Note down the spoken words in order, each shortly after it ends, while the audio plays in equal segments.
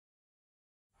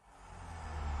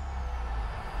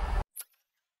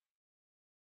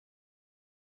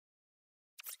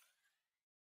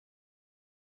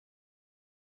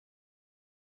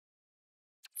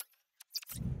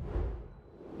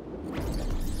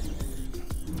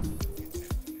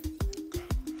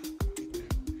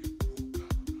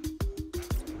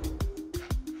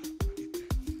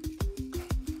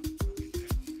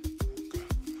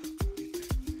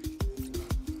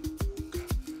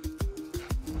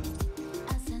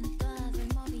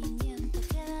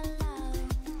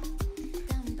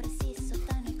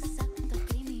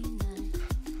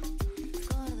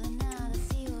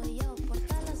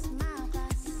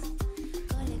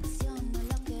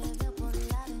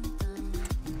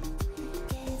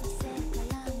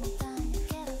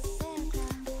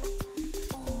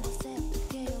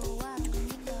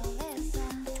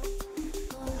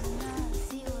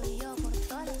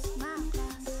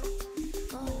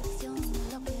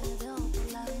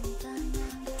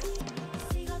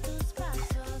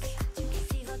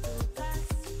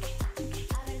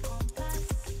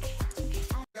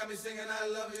me singing I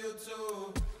love you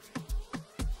too.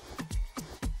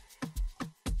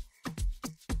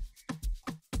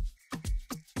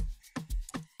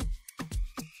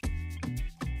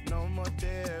 No more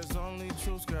dares, only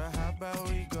truths, girl, how about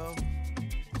we go?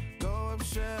 Go up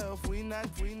shelf, we not.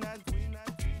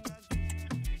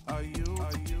 Are you,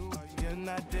 you're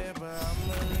not there, but I'm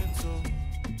a little.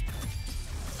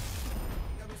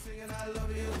 Got me singing I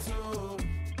love you too.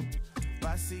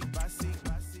 Bossy,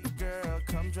 girl,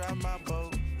 come drive my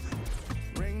boat.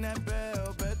 Ring that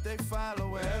bell, bet they follow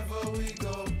wherever we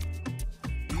go.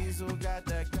 Diesel got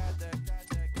that,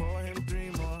 pour him 3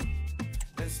 more.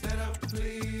 Let's stand up,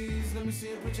 please. Let me see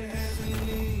you put your hands on your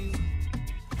knees.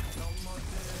 No more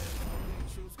days, only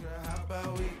truths, girl, how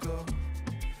about we go?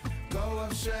 Go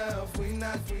up shelf, we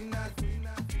not.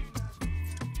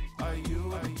 Are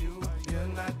you, you're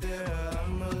not there,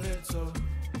 I'm a little.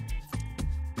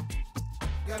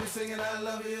 Got me singing I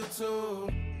love you too.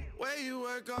 Where you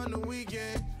work on the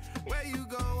weekend, where you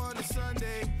go on a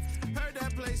Sunday. Heard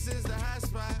that place is the hot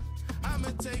spot. I'ma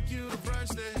take you to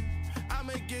brunch then.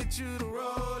 I'ma get you to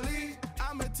Rollie.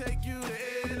 I'ma take you to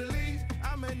Italy.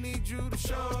 I'ma need you to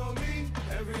show me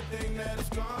everything that it's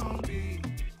gonna be.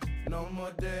 No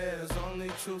more dares, only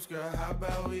truths, girl, how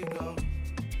about we go?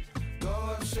 Go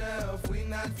up shelf, we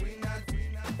not.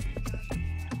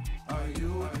 Are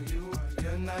you,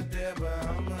 you're not there, but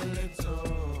I'm a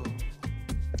little.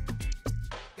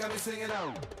 Got me singing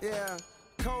out. Yeah,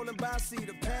 cold and bossy,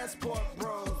 the passport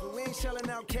bros, but we ain't shelling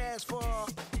out cash for.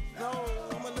 No,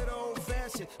 I'm a little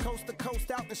old-fashioned, coast to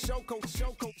coast out in Shoko.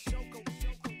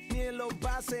 Me and Lil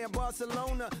Bossy in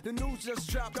Barcelona. The news just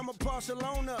dropped, I'm a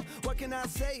Barcelona. What can I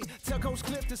say? Tell Coach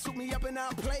Cliff to suit me up and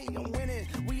I'll play. I'm winning.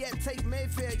 We at Tate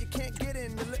Mayfair, you can't get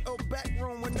in. The little back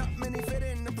room where not many fit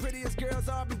in. The prettiest girls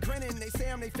all be grinning. They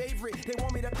say I'm their favorite. They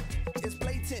want me to. It's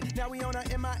blatant. Now we on our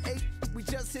MI8. We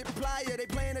just hit Playa. They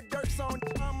playing a dirt song.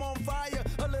 I'm on fire.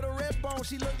 A little red bone.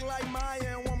 She look like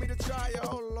Maya and want me to try her.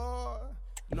 Oh Lord.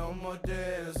 No more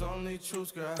dares, only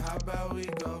truths, girl, how about we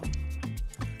go?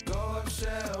 Go up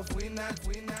shelf, we not.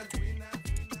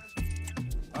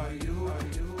 Are you,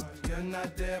 you're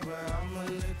not there, but I'm a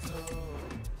little.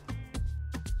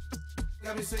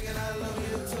 Got me singing I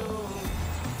love you too.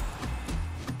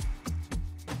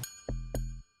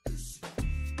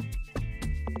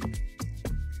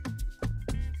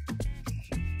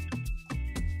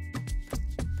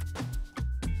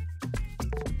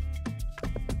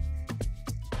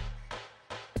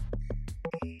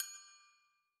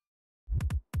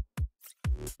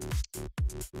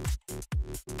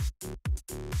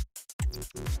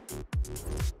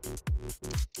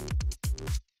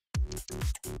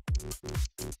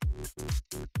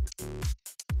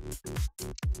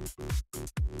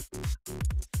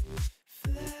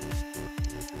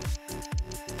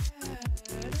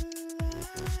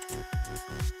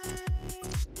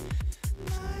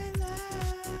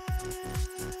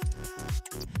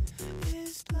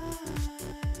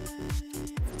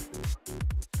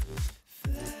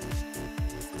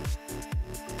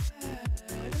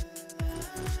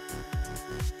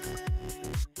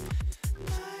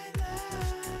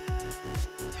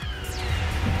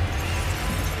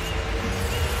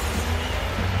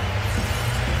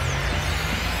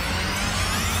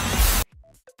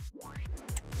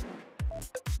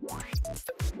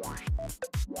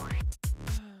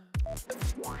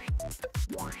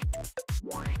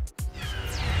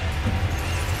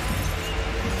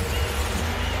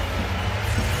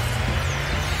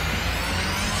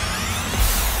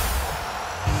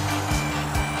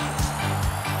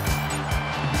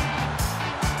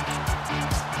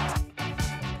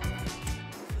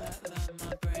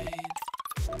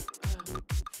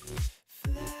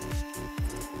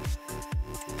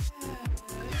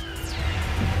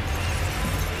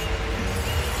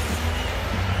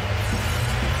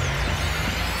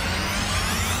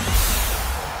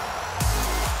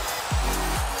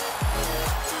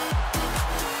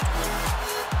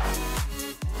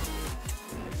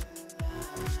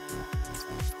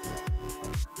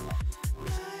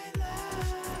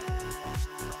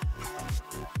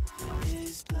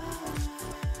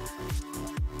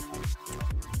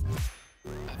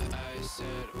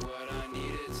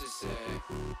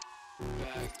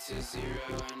 to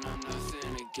zero and I'm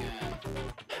nothing again.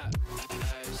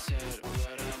 I said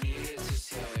what I needed to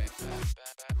say.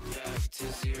 Back to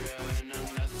zero and I'm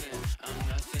nothing, I'm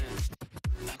nothing.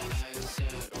 I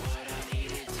said what I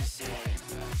needed to say.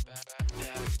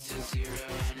 Back to zero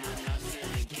and I'm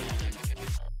nothing again.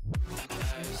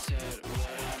 I said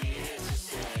what I needed to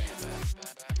say.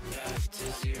 Back to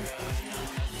zero and I'm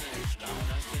nothing, I'm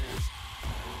nothing.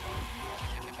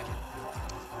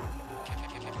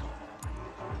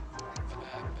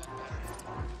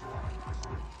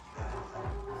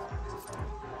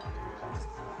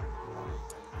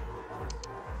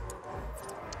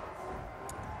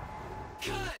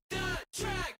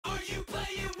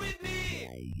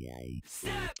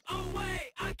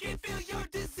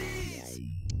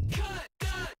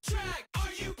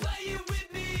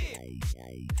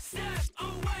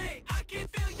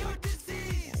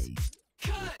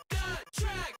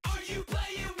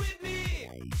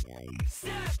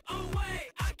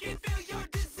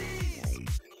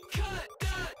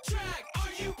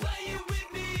 you playing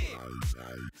with me?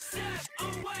 Step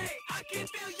away, I can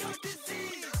feel your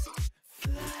disease.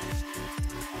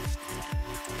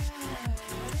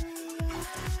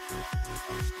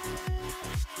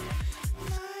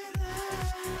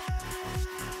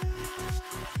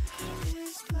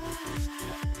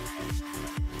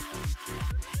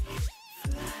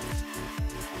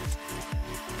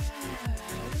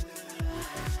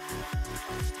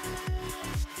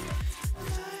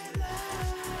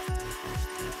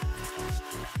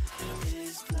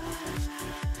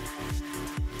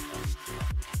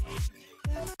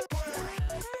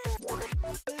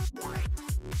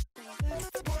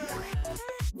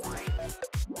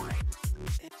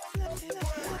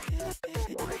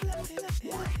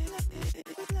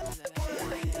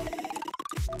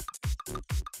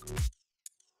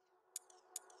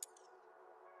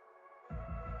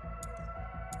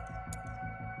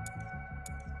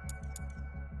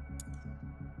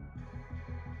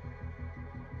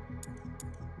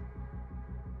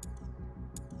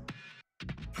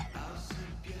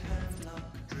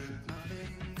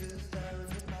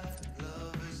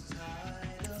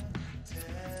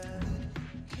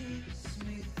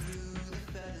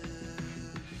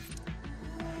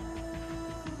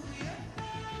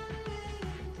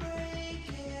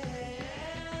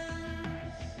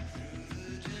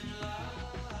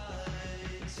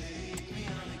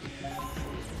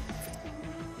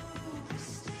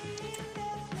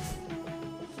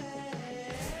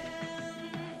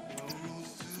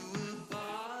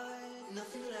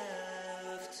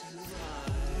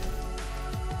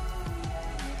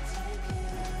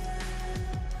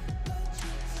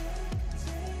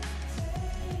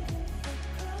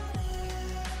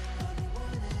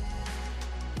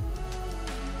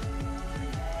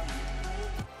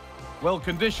 Well,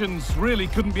 conditions really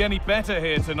couldn't be any better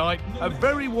here tonight. A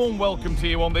very warm welcome to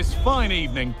you on this fine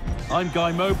evening. I'm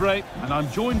Guy Mowbray, and I'm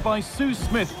joined by Sue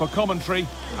Smith for commentary,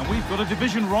 and we've got a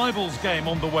division rivals game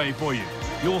on the way for you.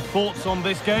 Your thoughts on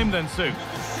this game then, Sue?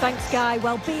 Thanks, Guy.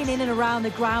 Well, being in and around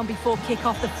the ground before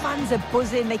kick-off, the fans are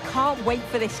buzzing. They can't wait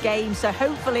for this game, so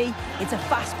hopefully it's a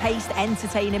fast-paced,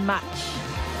 entertaining match.